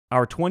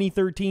Our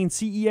 2013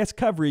 CES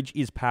coverage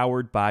is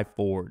powered by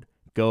Ford.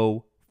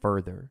 Go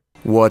further.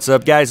 What's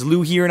up guys,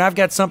 Lou here, and I've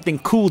got something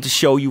cool to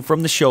show you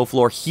from the show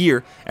floor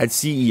here at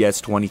CES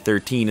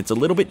 2013. It's a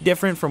little bit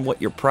different from what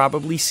you're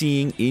probably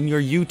seeing in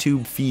your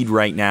YouTube feed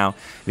right now.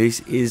 This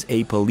is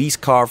a police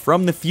car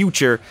from the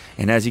future,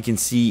 and as you can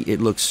see,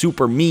 it looks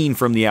super mean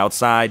from the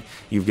outside.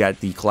 You've got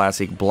the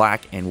classic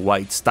black and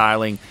white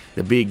styling,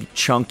 the big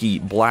chunky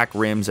black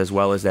rims, as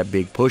well as that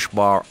big push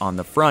bar on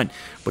the front.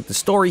 But the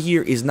story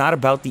here is not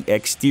about the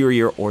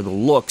exterior or the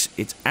looks,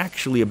 it's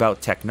actually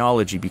about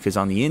technology, because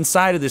on the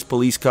inside of this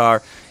police car,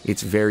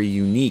 it's very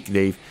unique.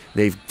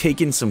 They've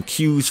taken some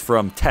cues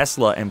from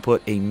Tesla and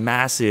put a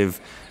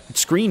massive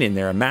screen in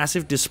there, a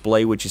massive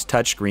display which is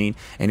touchscreen,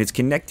 and it's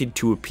connected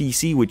to a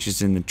PC which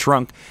is in the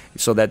trunk,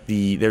 so that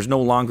there's no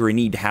longer a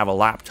need to have a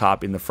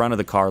laptop in the front of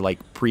the car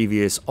like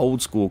previous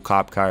old school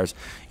cop cars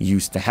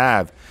used to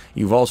have.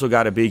 You've also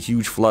got a big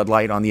huge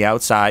floodlight on the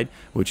outside,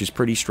 which is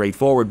pretty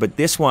straightforward, but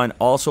this one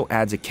also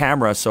adds a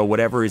camera, so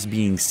whatever is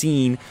being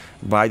seen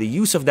by the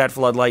use of that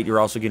floodlight, you're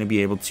also going to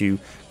be able to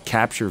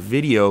capture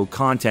video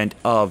content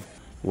of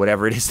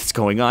whatever it is that's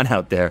going on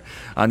out there.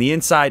 On the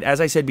inside,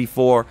 as I said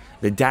before,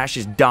 the dash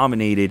is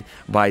dominated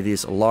by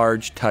this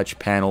large touch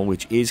panel,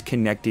 which is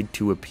connected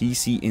to a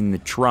PC in the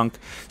trunk,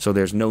 so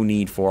there's no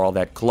need for all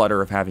that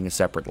clutter of having a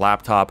separate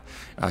laptop.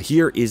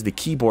 Here is the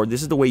keyboard.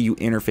 This is the way you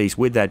interface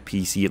with that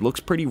PC. It looks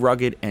pretty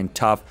rugged and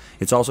tough.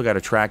 It's also got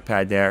a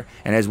trackpad there,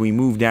 and as we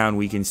move down,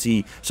 we can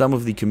see some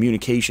of the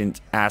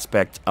communications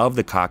aspect of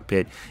the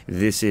cockpit.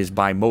 This is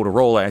by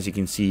Motorola, as you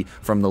can see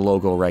from the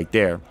logo right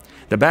there.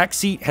 The back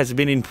seat has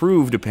been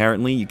improved,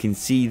 apparently. You can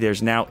see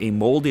there's now a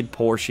molded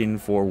portion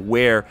for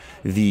where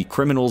the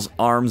criminal's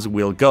arms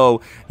will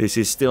go. This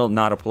is still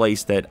not a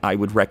place that I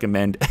would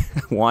recommend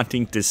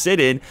wanting to sit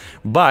in,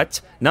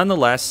 but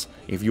nonetheless,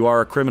 if you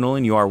are a criminal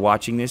and you are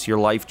watching this, your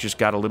life just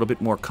got a little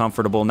bit more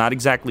comfortable. Not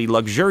exactly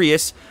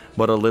luxurious,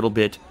 but a little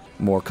bit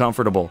more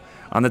comfortable.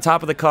 On the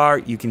top of the car,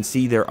 you can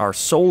see there are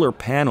solar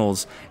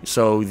panels,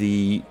 so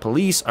the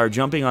police are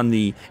jumping on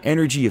the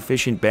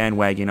energy-efficient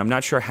bandwagon. I'm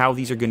not sure how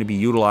these are going to be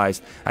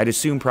utilized. I'd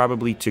assume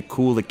probably to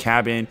cool the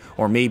cabin,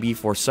 or maybe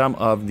for some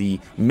of the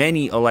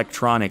many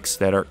electronics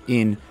that are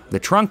in the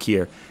trunk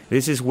here.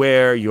 This is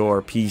where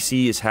your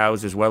PC is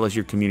housed, as well as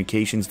your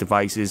communications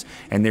devices,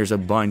 and there's a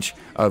bunch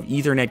of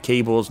Ethernet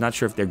cables, not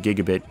sure if they're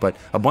gigabit, but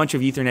a bunch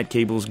of Ethernet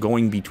cables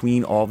going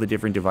between all the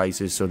different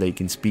devices so they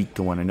can speak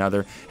to one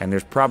another, and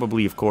there's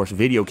probably, of course,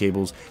 video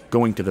cables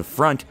going to the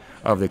front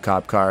of the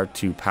cop car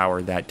to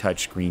power that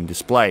touchscreen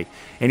display.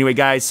 Anyway,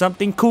 guys,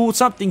 something cool,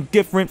 something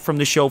different from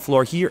the show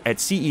floor here at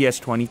CES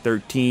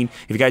 2013.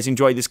 If you guys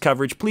enjoyed this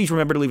coverage, please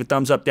remember to leave a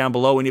thumbs up down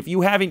below, and if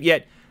you haven't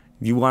yet,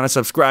 you want to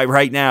subscribe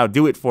right now,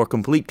 do it for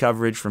complete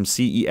coverage from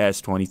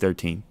CES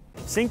 2013.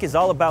 Sync is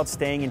all about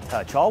staying in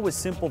touch, all with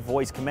simple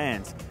voice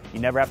commands. You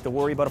never have to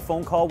worry about a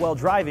phone call while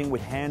driving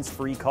with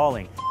hands-free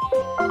calling.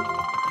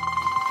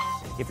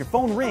 If your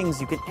phone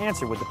rings, you can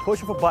answer with the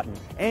push of a button,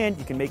 and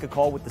you can make a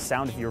call with the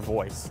sound of your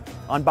voice.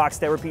 Unbox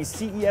Therapy's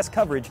CES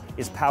coverage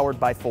is powered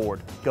by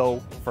Ford.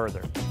 Go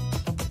further.